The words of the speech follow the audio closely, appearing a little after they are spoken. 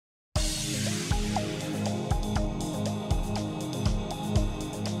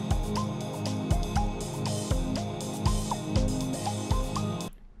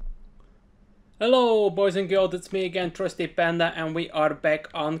Hello boys and girls, it's me again, Trusty Panda, and we are back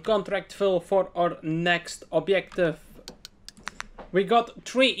on Contract Ville for our next objective. We got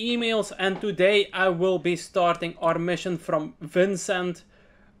 3 emails and today I will be starting our mission from Vincent,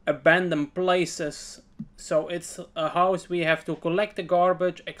 Abandoned Places. So it's a house, we have to collect the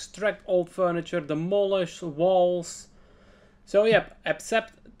garbage, extract old furniture, demolish walls. So yep,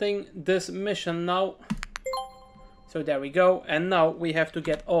 accepting this mission now. So there we go, and now we have to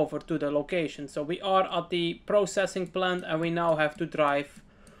get over to the location. So we are at the processing plant and we now have to drive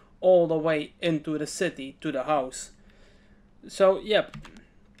all the way into the city to the house. So yep,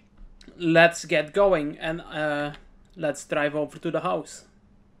 let's get going and let's drive over to the house.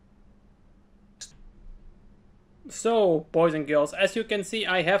 So boys and girls, as you can see,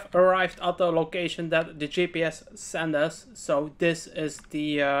 I have arrived at the location that the GPS sent us. So this is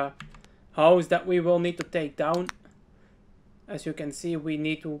the house that we will need to take down. As you can see, we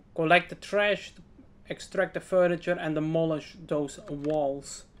need to collect the trash, extract the furniture and demolish those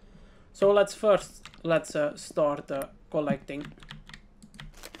walls. So let's start collecting.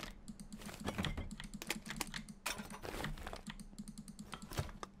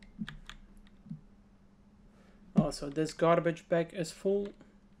 Also, this garbage bag is full.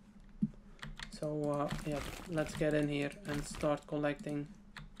 So yeah, let's get in here and start collecting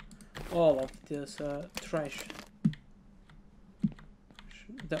all of this trash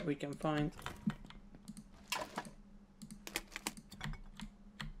that we can find.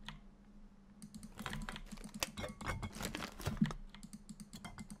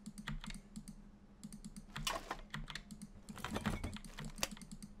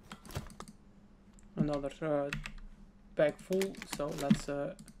 Another bag full, so let's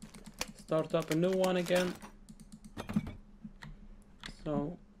start up a new one again.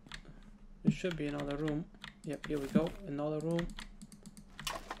 So there should be another room. Yep, here we go, another room.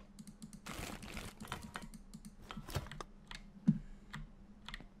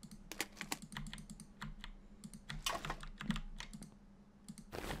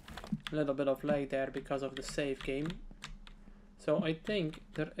 A little bit of lag there because of the save game. So I think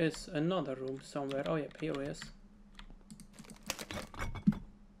there is another room somewhere. Oh yep, here it is.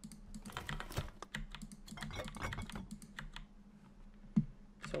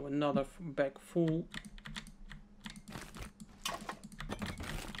 So another bag full.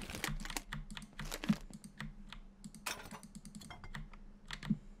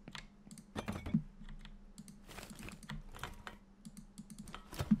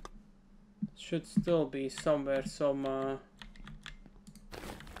 Should still be somewhere some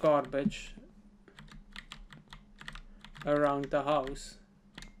garbage around the house,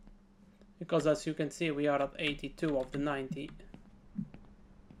 because as you can see we are at 82 of the 90.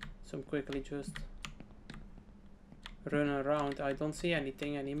 So I'm quickly just run around. I don't see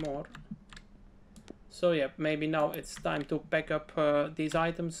anything anymore. So yeah, maybe now it's time to pack up these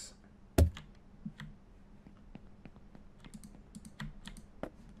items.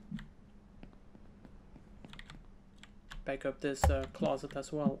 Pack up this closet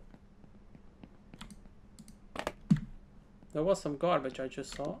as well. There was some garbage I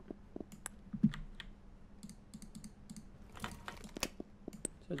just saw.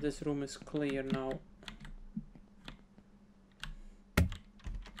 So this room is clear now.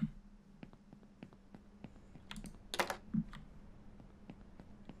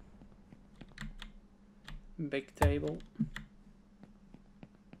 Big table.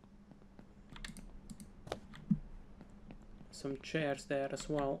 Some chairs there as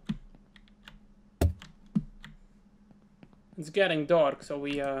well. It's getting dark, so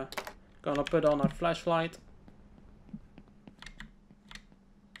we gonna put on our flashlight.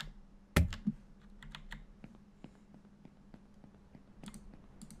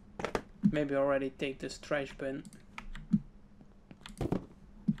 Maybe already take this trash bin.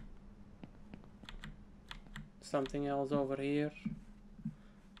 Something else over here.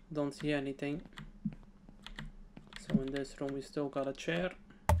 Don't see anything. So in this room we still got a chair.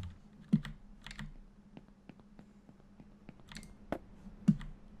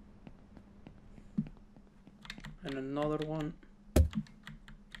 And another one.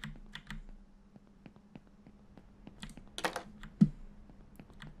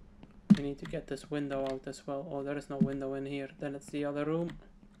 We need to get this window out as well. Oh, there is no window in here. Then it's the other room.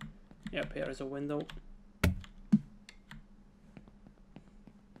 Yep, here is a window.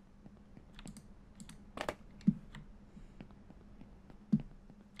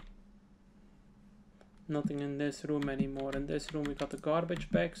 Nothing in this room anymore. In this room we got the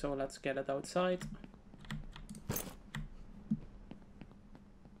garbage bag, so let's get it outside.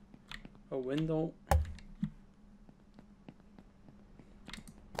 A window.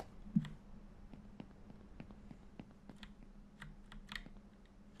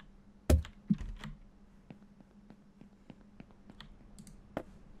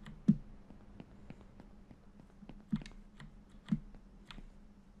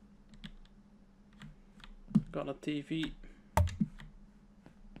 got a TV.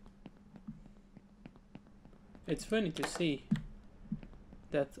 It's funny to see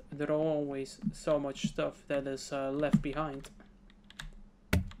that there are always so much stuff that is left behind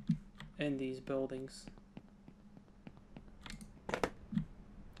in these buildings.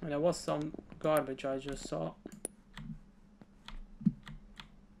 And there was some garbage I just saw.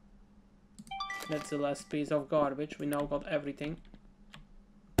 That's the last piece of garbage. We now got everything.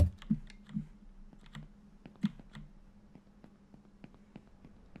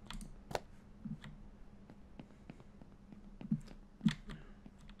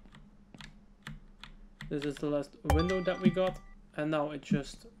 This is the last window that we got, and now it's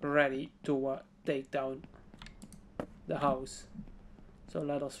just ready to take down the house. So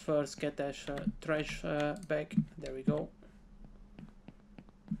let us first get that trash bag. There we go.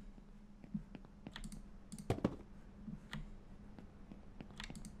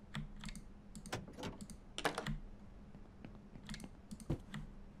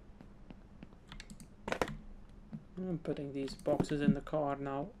 I'm putting these boxes in the car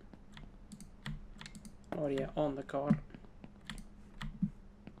now. Oh yeah, on the car.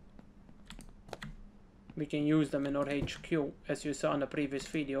 We can use them in our HQ, as you saw in the previous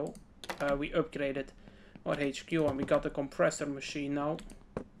video. We upgraded our HQ and we got a compressor machine now,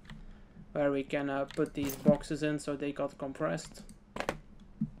 where we can put these boxes in so they got compressed.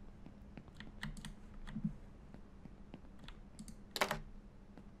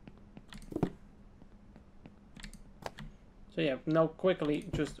 So yeah, now quickly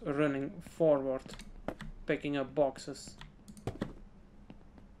just running forward, picking up boxes,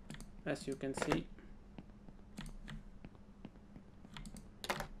 as you can see.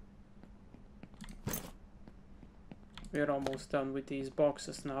 We're almost done with these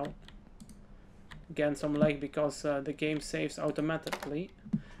boxes now. Again, some lag because the game saves automatically.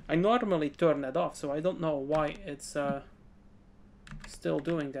 I normally turn that off, so I don't know why it's still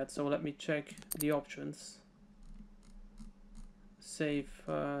doing that. So let me check the options. Save.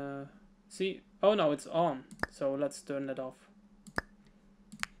 See? Oh no, it's on. So let's turn it off.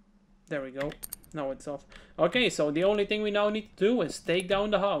 There we go. Now it's off. Okay, so the only thing we now need to do is take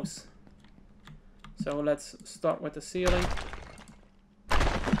down the house. So let's start with the ceiling.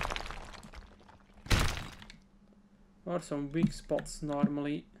 There are some weak spots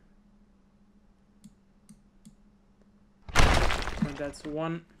normally. And that's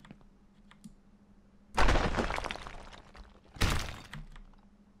one.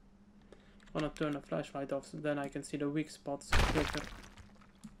 I'm gonna turn the flashlight off so then I can see the weak spots quicker.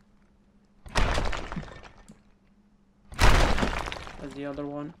 That's the other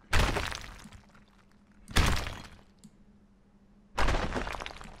one.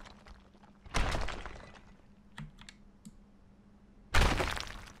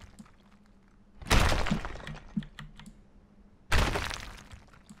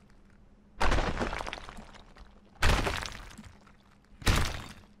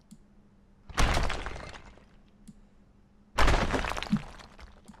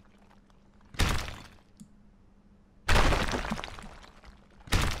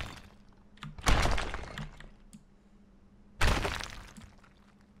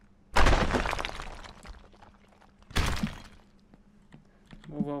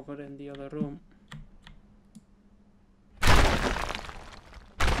 Move over in the other room.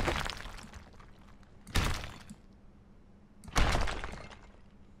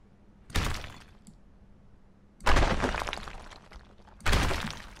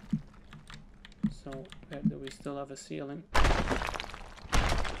 So, where do we still have a ceiling?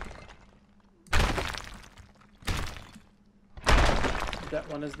 That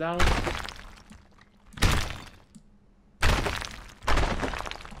one is down.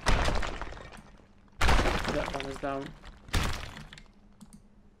 That one is down.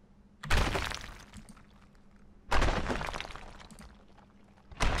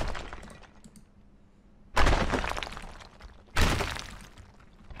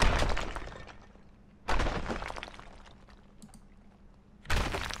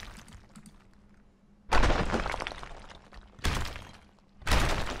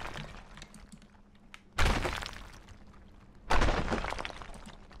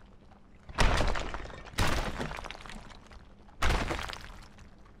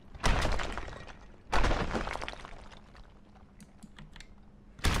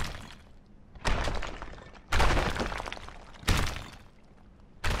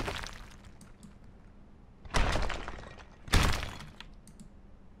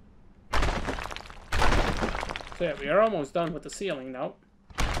 So yeah, we are almost done with the ceiling now.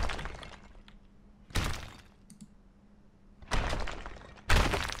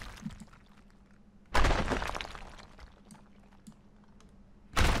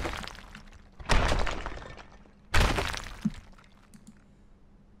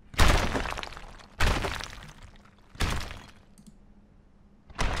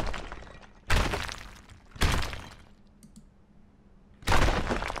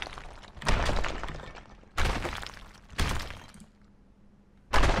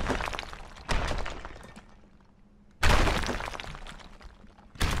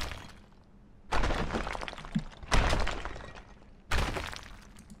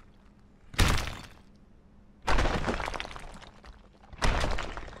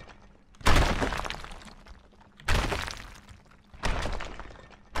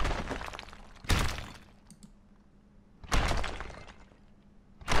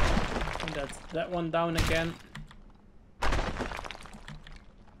 that's that one down again.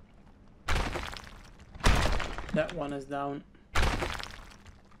 That one is down.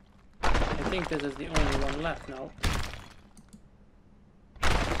 I think this is the only one left now.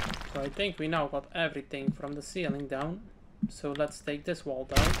 So I think we now got everything from the ceiling down. So let's take this wall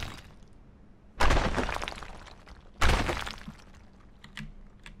down.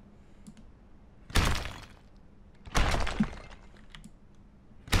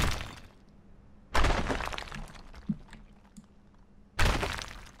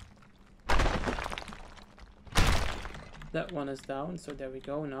 That one is down, so there we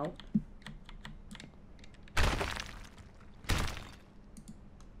go now.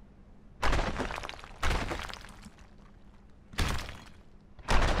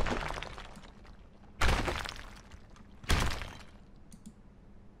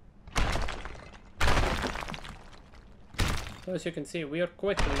 So as you can see, we are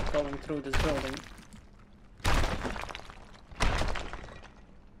quickly going through this building.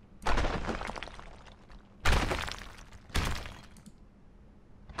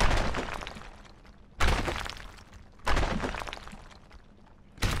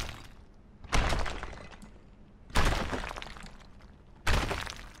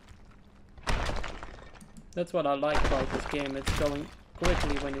 That's what I like about this game, it's going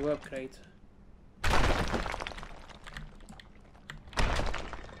quickly when you upgrade.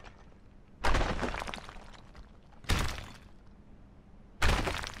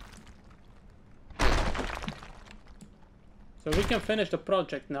 So we can finish the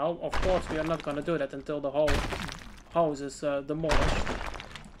project now. Of course we are not gonna do that until the whole house is demolished.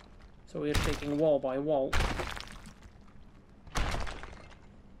 So we are taking wall by wall.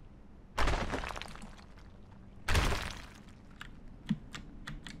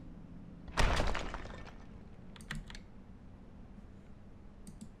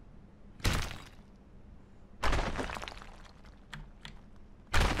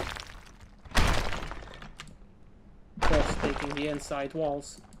 Taking the inside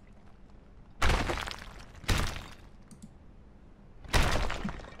walls.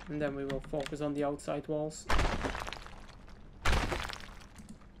 And then we will focus on the outside walls.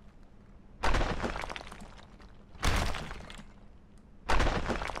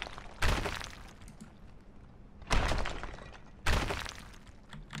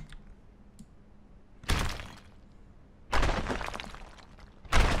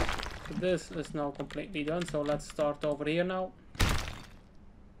 This is now completely done, so let's start over here now.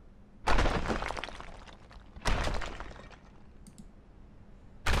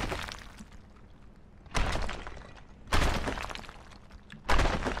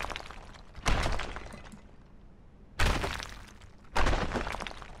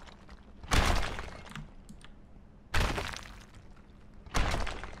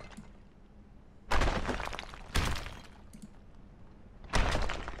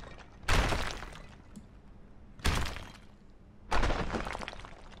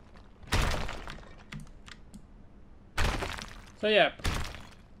 So yeah,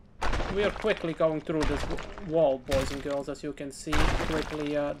 we are quickly going through this wall, boys and girls, as you can see, quickly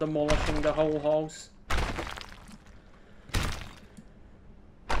demolishing the whole house.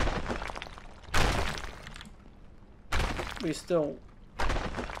 We still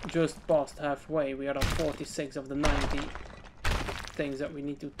just past halfway, we are at 46 of the 90 things that we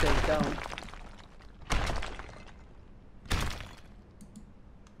need to take down.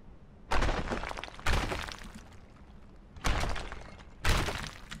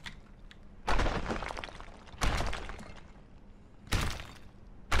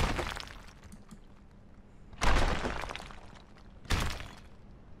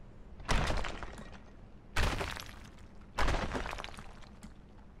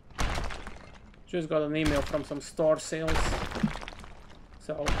 Just got an email from some store sales.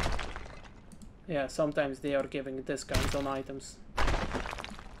 So, yeah, sometimes they are giving discounts on items.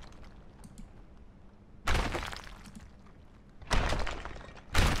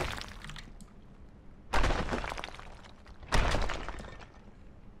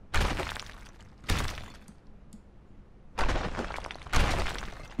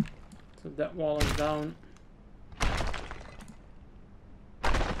 So that wall is down.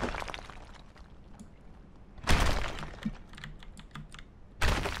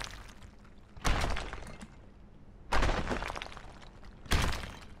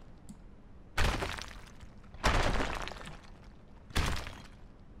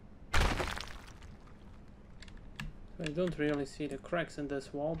 I don't really see the cracks in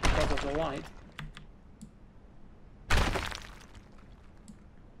this wall because of the light.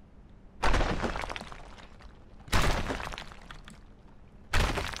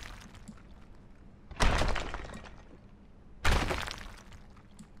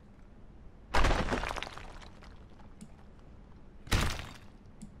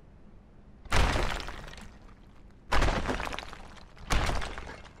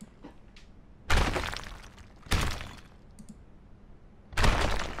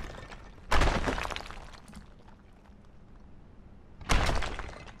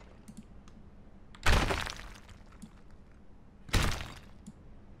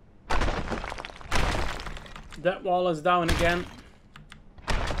 That wall is down again.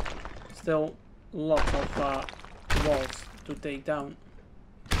 Still lots of walls to take down.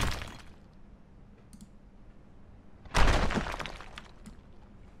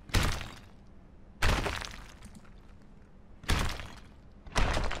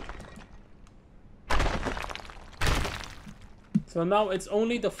 So now it's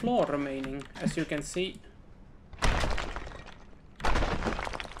only the floor remaining, as you can see.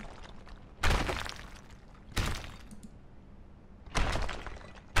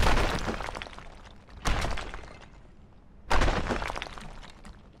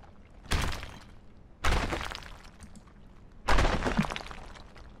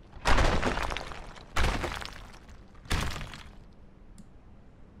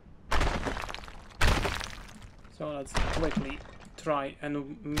 So let's quickly try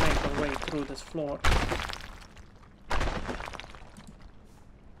and make our way through this floor.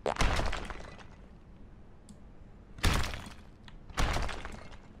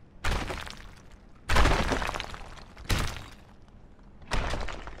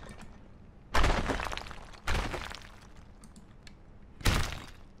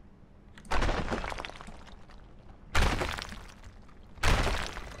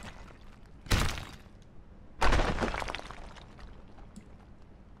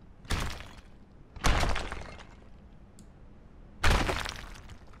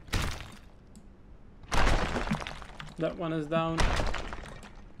 That one is down.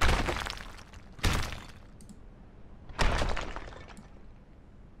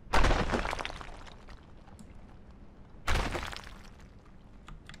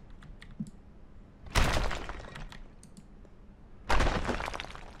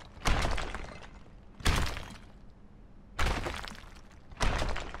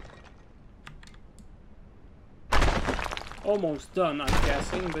 Almost done, I'm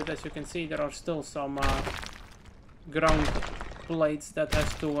guessing, but as you can see there are still some ground plates that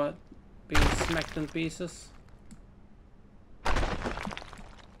has to be smacked in pieces.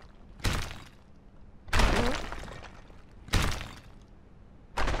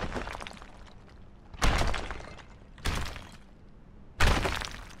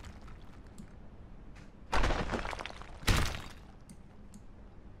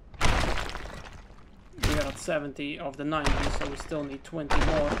 We are at 70 of the 90, so we still need 20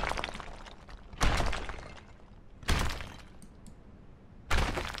 more.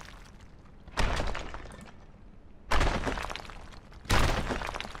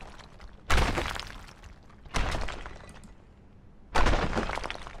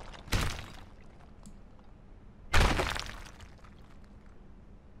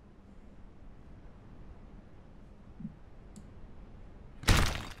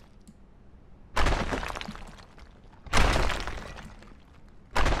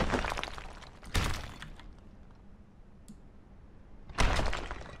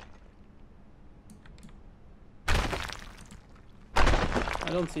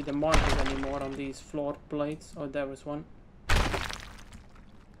 I don't see the markers anymore on these floor plates. Oh, there was one.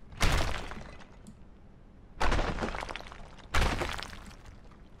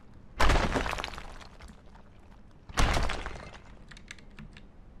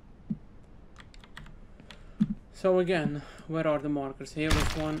 So again, where are the markers? Here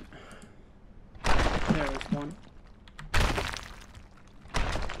is one. There is one.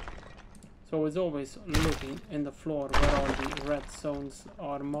 So it's always looking in the floor where all the red zones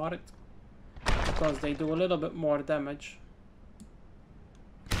are marked, because they do a little bit more damage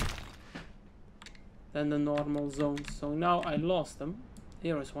than the normal zones. So now I lost them.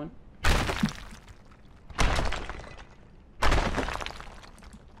 Here is one.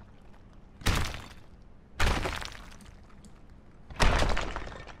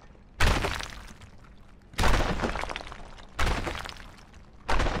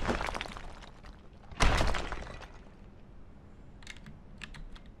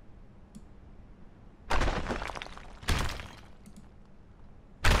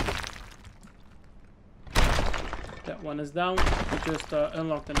 That one is down. We just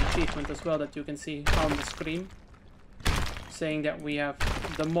unlocked an achievement as well that you can see on the screen, saying that we have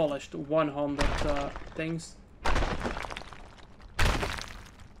demolished 100 things.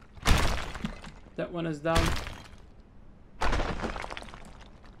 That one is down.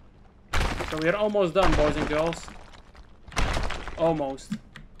 So we are almost done, boys and girls. Almost.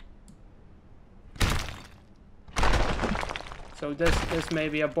 So this may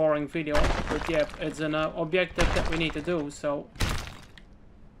be a boring video, but yeah, it's an objective that we need to do, so...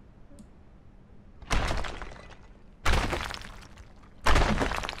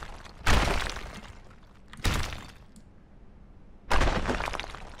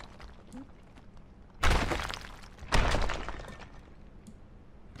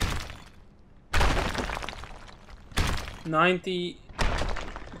 90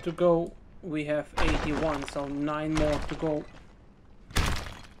 to go. We have 81, so 9 more to go.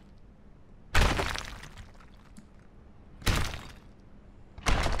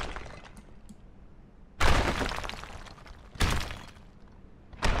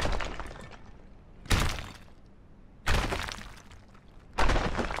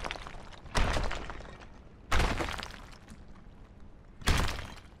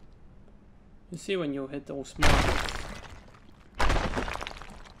 You see when you hit those markers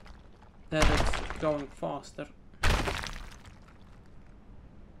that it's going faster.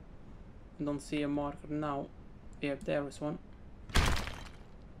 I don't see a marker now. Yep, there is one.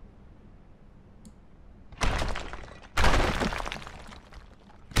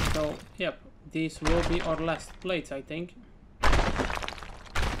 So, yep, these will be our last plates, I think.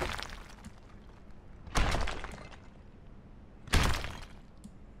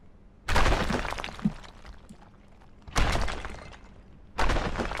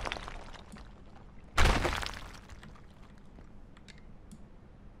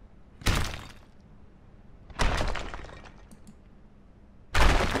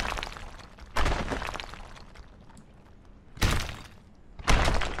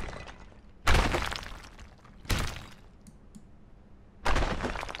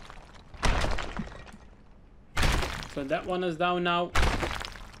 So that one is down now.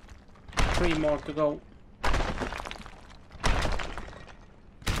 3 more to go.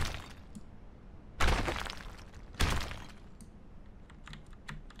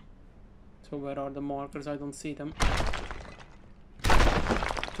 So where are the markers? I don't see them.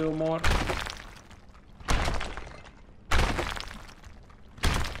 2 more.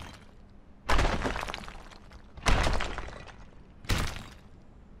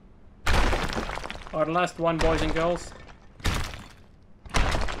 Our last one, boys and girls.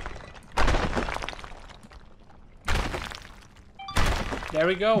 There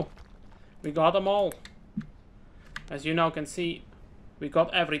we go. We got them all. As you now can see, we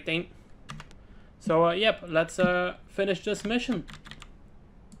got everything. So, yep, let's finish this mission.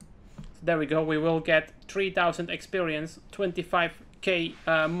 So there we go. We will get 3,000 experience,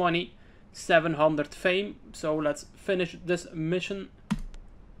 25k money, 700 fame. So let's finish this mission.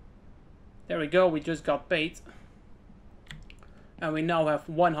 There we go, we just got paid. And we now have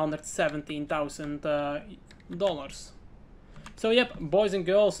 $117,000. So yep, boys and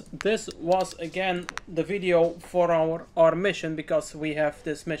girls, this was again the video for our mission, because we have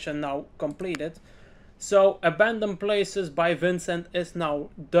this mission now completed. So Abandoned Places by Vincent is now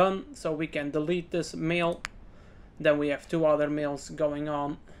done, so we can delete this mail. Then we have 2 other mails going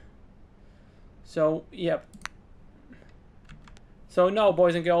on. So yep. So now,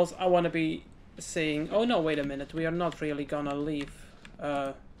 boys and girls, I want to be saying, oh no, wait a minute, we are not really gonna leave.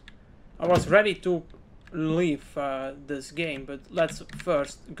 I was ready to leave this game, but let's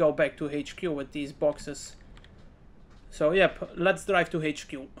first go back to HQ with these boxes. So yep, let's drive to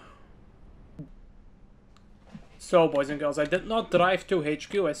HQ. So boys and girls, I did not drive to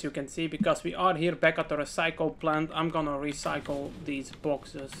HQ, as you can see, because we are here back at the recycle plant. I'm gonna recycle these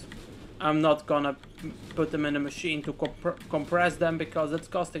boxes. I'm not gonna put them in a machine to compress them, because it's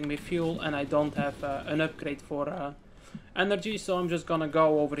costing me fuel and I don't have an upgrade for energy, so I'm just gonna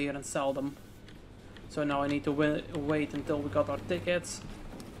go over here and sell them. So now I need to wait until we got our tickets.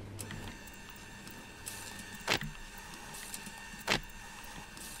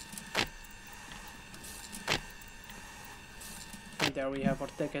 And there we have our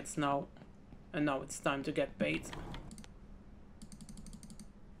tickets now, and now it's time to get paid.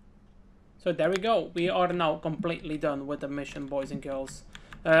 So there we go, we are now completely done with the mission, boys and girls.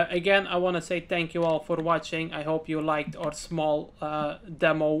 Again, I want to say thank you all for watching. I hope you liked our small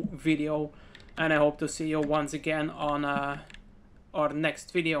demo video, and I hope to see you once again on our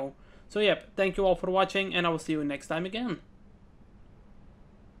next video. So yep, thank you all for watching, and I will see you next time again.